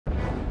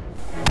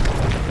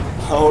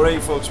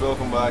Alright folks,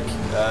 welcome back.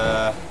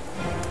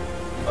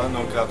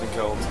 Unknown captain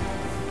killed.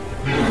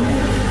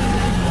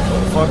 What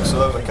the fuck, so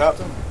that was a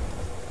captain?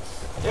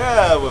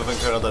 Yeah, we've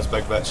encountered this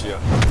big bitch here.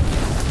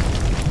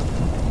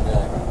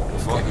 Yeah.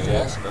 Fuck me,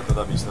 Yes.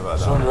 that beast about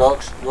that. Some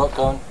rocks, rock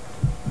on.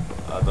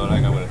 I don't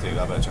think I'm going to take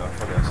that bitch on,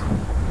 fuck this.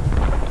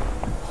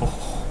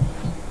 Oh.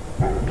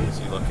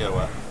 See, look here,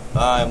 what?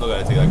 I'm not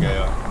going to take that guy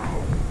on.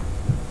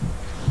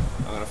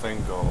 I'm going to find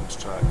Gollum's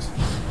tracks.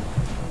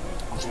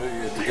 So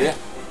you did there?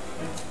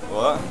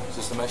 What? Is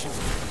this the mission?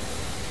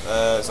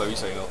 It's like we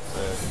sign up.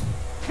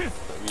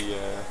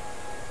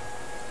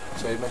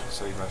 Side mission?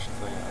 Side mission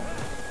thing, yeah.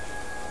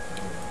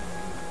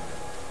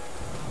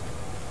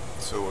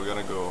 So we're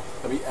gonna go.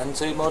 Are we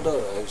inside Mordor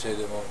or outside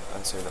the Mordor?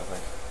 Inside, I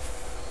think.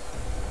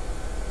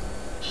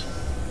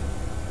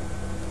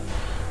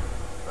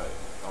 Right,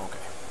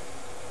 okay.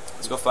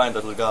 Let's go find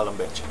that little Gollum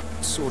bitch.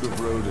 Sort of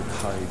road that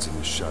hides in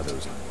the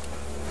shadows.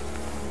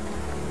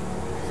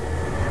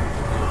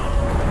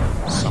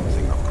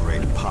 Something of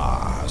great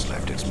power has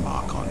left its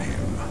mark on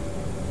him.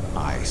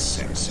 I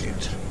sense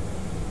it.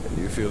 And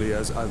you feel he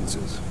has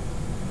answers?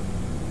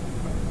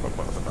 For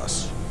both of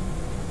us.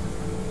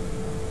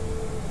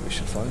 We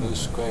should find It them.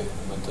 was quite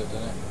winter,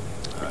 didn't it?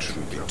 It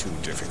shouldn't be too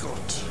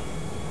difficult.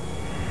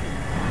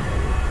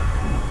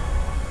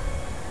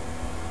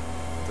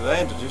 Did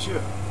I introduce you?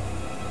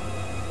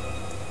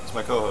 It's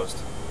my co-host.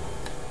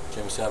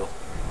 Jimmy Saddle.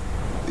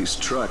 These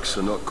tracks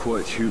are not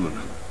quite human.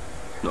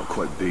 Not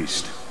quite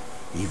beast.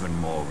 Even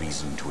more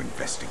reason to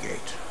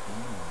investigate.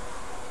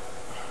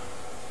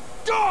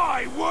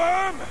 Die,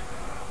 worm!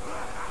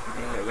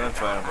 Yeah, we're gonna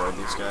try and avoid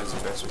these guys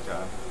as best we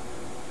can.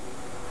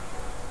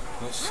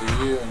 Let's see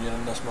you and you're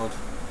in this mode.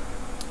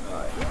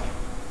 Aye.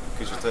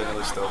 Because you're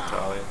technically still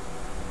tallying.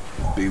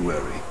 Be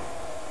wary.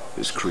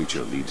 This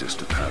creature leads us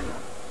to peril.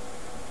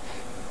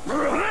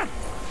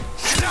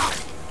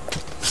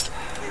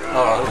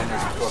 Oh, in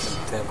this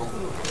fucking temple.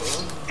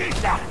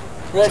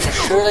 Red,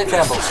 surely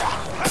temples.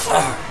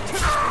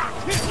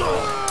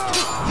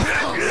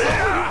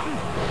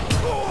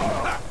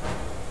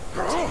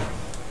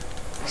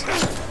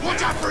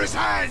 Watch out for his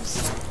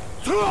hands!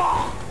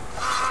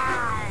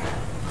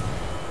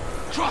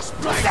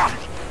 Crossblade!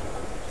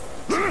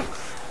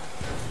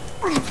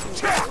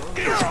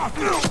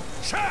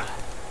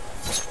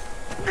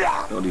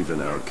 Not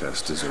even our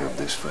cast deserve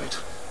this fate.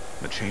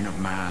 The chain of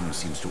man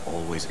seems to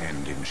always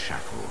end in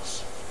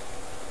shackles.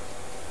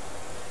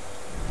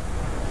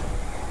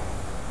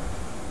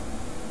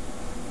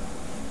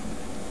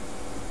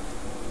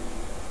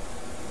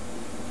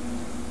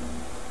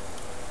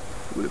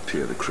 It would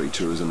appear the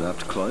creature is an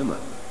apt climber.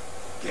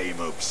 Game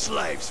of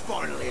slaves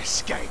finally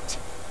escaped.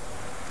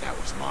 That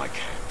was my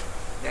camp.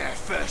 Their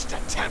first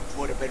attempt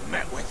would have been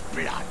met with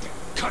blood.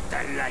 Cut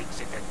their legs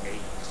at the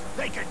knees.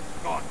 They can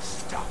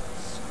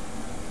monsters.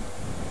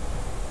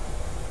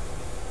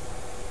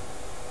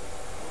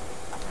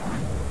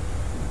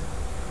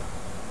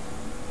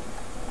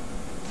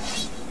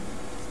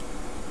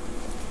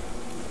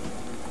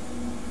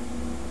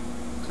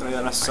 Gonna be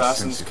an I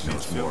Assassin's sense it Creed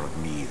knows film. more of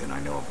me than I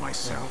know of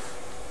myself.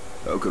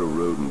 How could a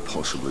rodent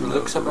possibly It know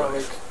looks the about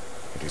life?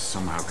 like... It is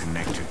somehow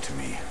connected to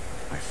me.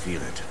 I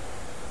feel it.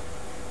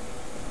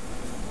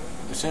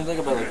 It sounds like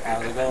a bit like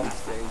Aragon.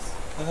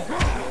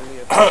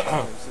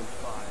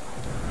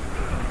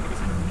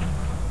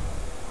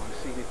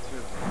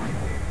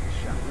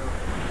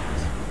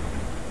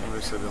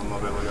 Obviously they'll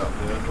not be able to get up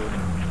there, but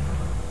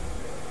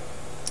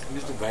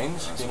Use the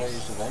vines? Do you know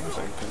use the vines?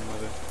 thinking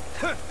maybe.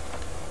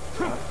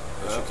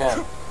 Yes, you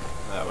can.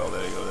 Yeah, well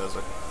there you go, there's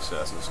like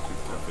Assassin's Creed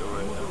kind of feel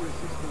right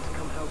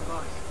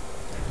now.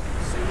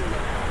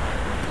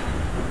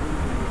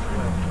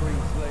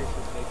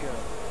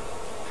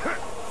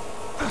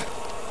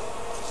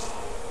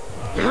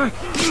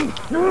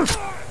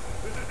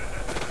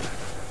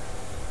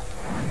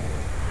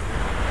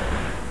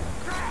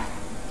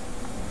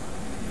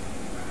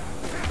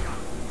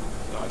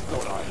 I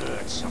thought I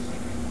heard something.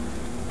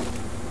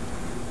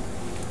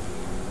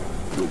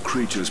 Your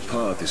creature's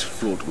path is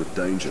fraught with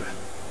danger.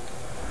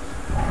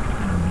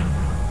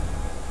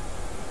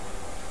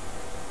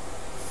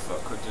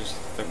 Fuck, I just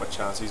think my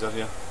chances are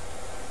here.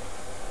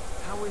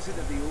 How is it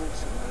that the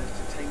orcs have managed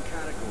to tame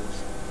caragors?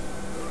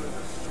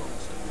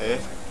 Hey?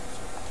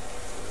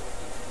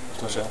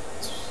 What's that?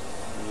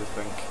 What do you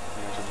think? I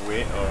should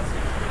wait or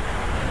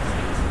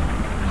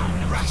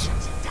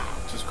Rations are down.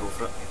 just go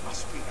for it? It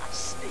must be that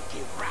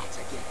sneaky rat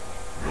again.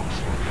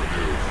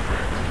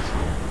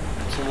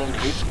 Someone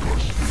good?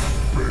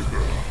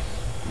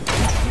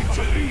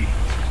 Victory!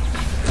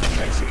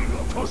 Catching a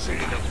pussy in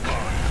the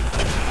fun.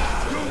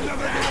 You'll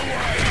never get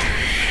away!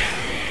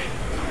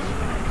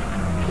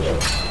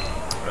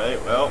 Right,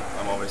 well,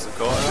 I'm obviously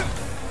caught now.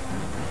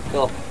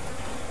 Kill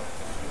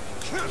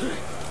him.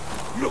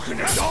 Looking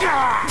at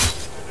that!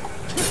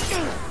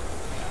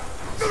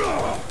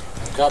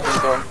 Captain,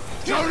 kill him.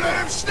 Don't let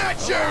him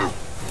snatch you!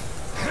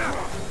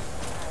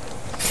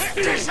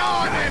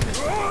 Disarm him!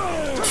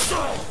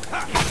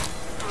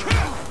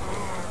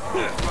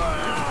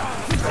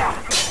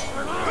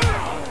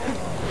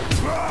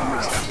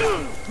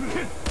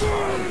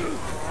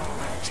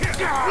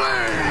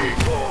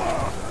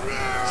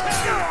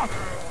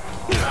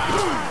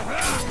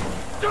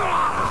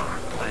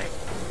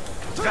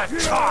 That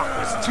talk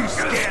was too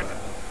scared.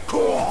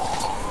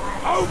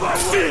 Over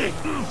me!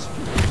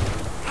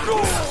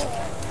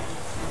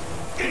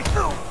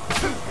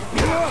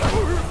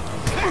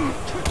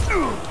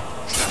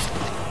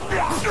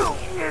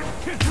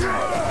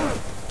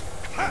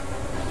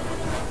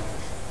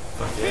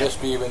 Just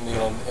be when the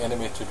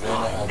enemy to drain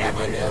it and then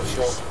get the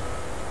headshot.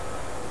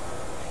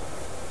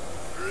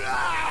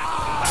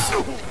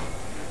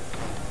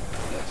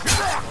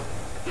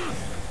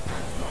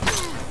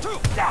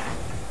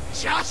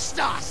 Just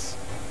us!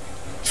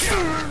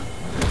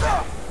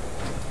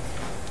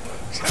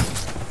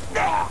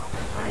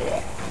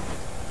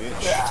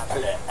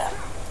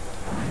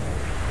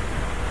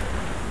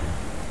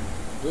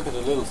 Look at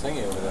the little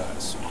thingy over there.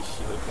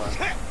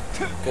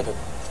 Get it.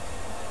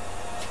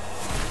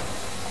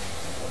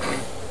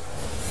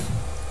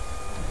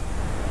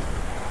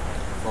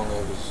 If only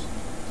it was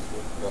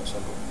that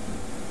simple.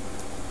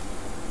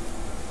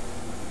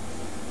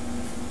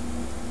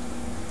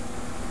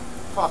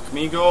 Fuck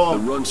me, The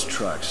Gollum. run's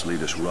tracks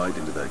lead us right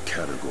into that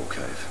Catergor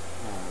cave.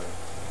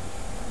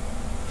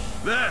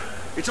 There!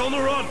 It's on the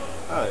run!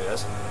 Oh,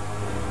 yes.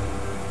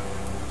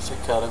 It's a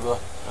category.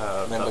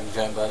 Then big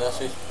giant badass.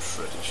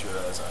 Pretty sure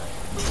that is I.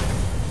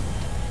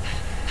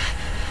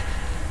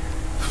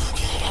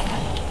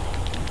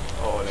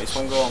 Oh, nice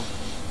one, Gollum.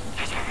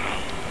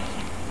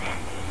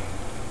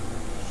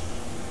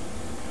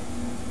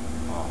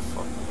 Oh,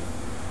 fuck me.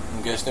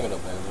 I'm guessing it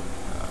up there.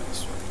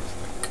 Nice one.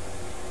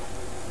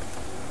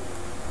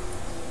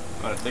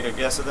 I'm gonna take a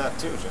guess at that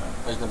too, John.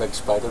 Imagine the big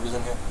spider was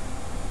in here.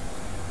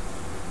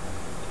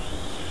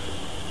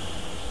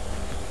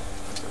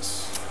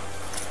 This.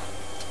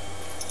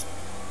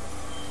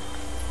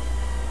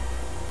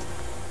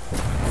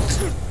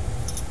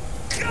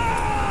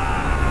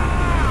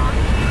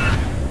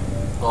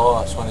 Oh,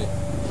 that's funny.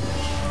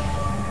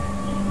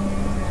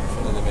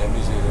 One of the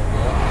memories here.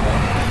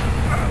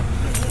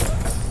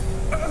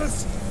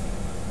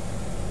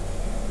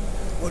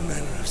 What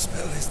manner of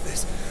spell is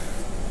this?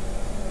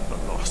 The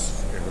lost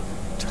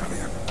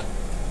Italian.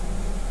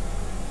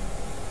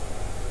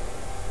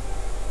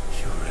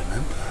 You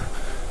remember?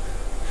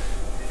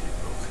 The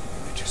broken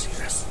images,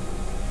 yes.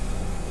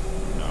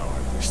 No, I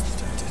wish that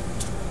I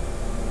didn't.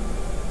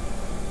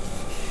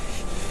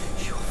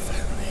 Your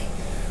family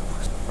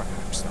was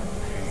perhaps that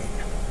pain.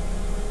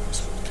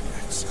 That's what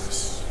connects us.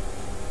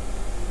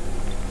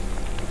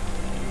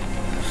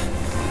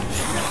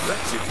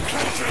 That's it.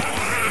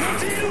 What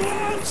do you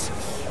want?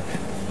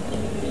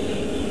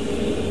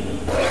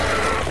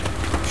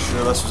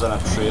 Sure this was in a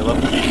trailer.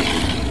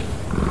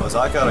 What's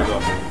that gotta go?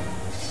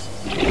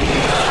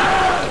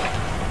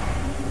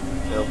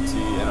 LT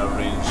in a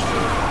range.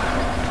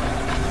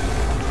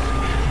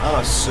 I'm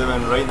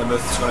assuming right in the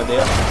mouth is gonna do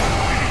it.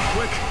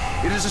 Quick!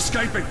 It is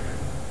escaping!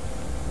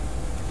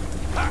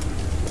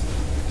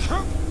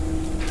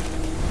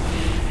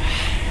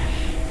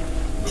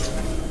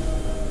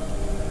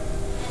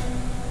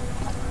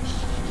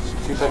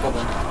 You pick up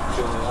and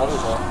kill the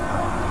others, huh?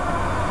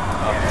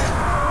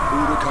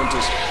 Uruk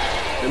hunters.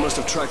 They must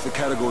have tracked the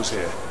Catergors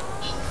here.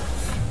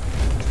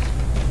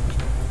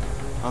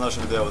 I'm not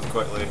sure to deal with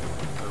quickly.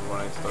 They're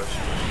running to push.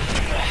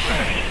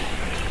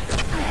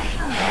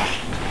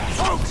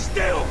 Hold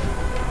still!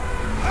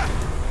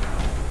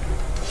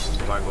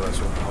 Back with this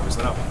one,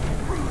 obviously not.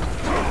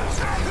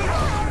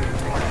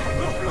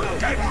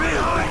 Get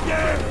behind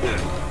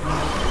him!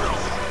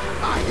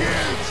 I hear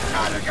it's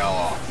gotta go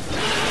off.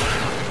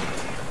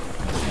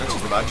 This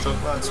is the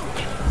backstroke, lads.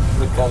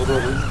 The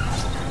category.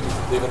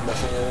 Leave it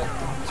mission area.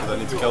 So they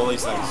need to kill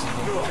these things.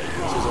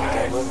 This is a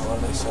tablet, one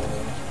of these 7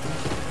 enemies.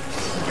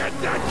 Get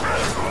that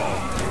Catergor!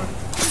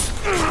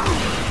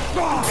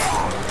 Watch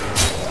out!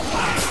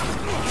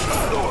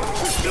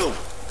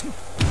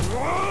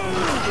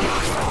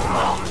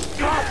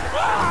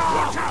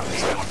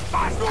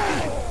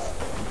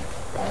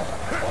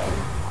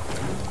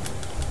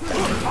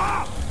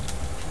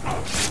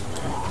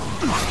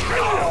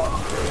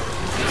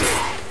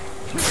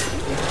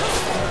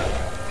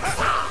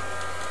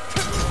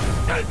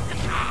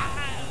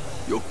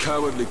 Your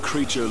cowardly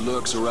creature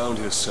lurks around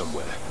here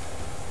somewhere.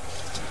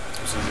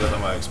 This is better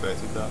than I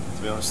expected that,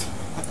 to be honest.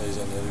 He's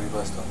in there, wee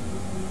bastard.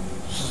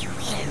 You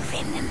will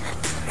remember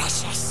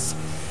Preciouss.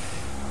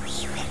 We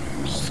will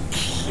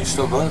make You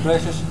still going,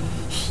 Precious?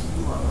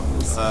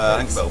 I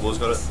think Bilbo's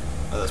got it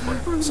at this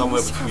point.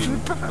 Somewhere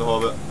between the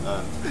Hobbit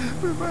and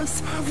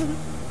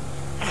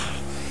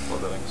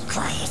Lord of the Rings.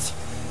 quiet.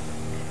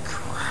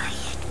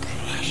 Quiet,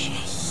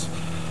 Preciouss.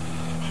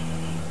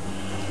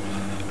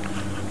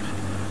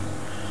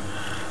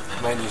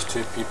 Mind these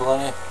two people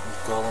on it. He's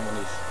Gollum and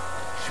he's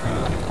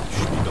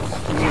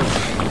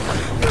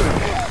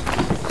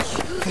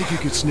Think you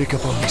could sneak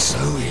up on me so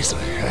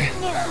easily, eh?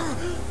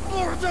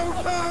 Mordor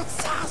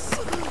hurts us.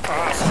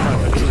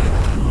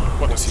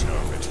 What does he know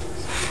of it?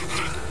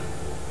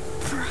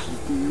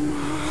 Bright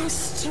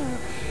Master.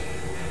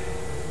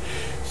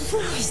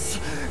 Yes.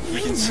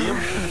 You can see him.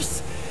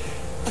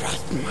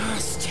 Bright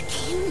Master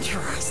came to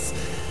us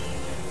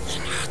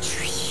in our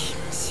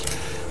dreams.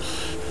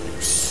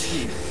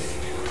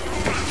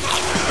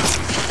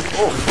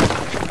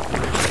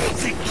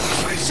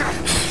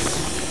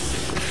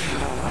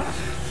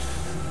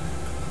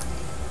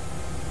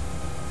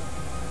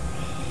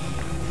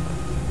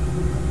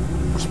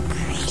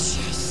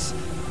 Precious.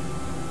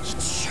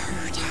 It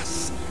showed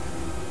us.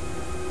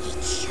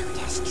 It showed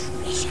us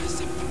treasures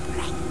of the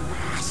Bright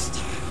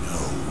Master.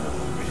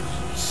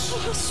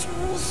 Yes,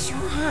 we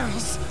swore.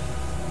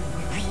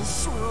 We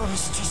swore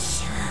to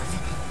serve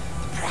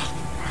the Bright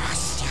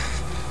Master.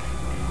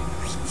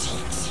 We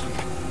take him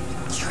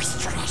to his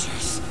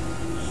treasures.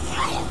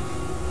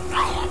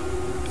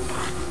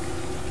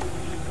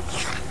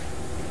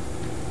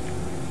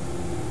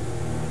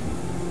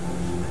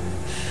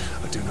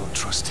 I do not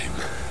trust him.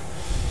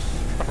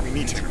 We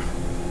meet him.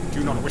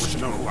 Do not wish to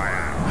know who I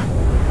am.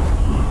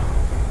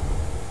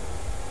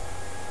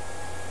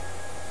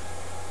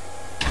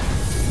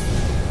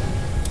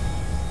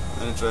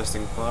 An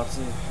interesting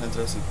party.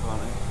 Interesting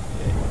party.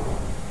 Yeah.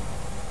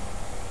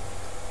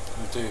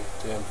 You do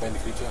find the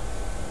creature.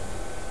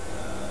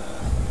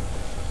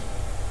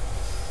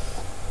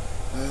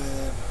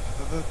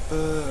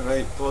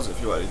 Right, pause it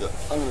if you want to read it.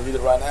 I'm going to read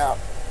it right now.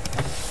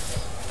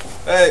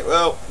 Right,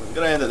 well, I'm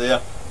going to end it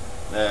there.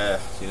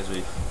 Seeing as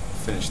we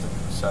finished the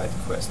side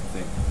quest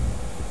thing.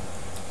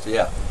 So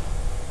yeah,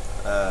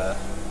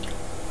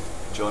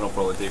 John will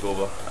probably take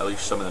over at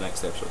least some of the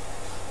next episode.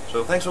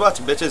 So thanks for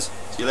watching, bitches.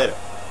 See you later.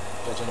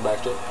 Catch you in the back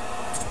strip.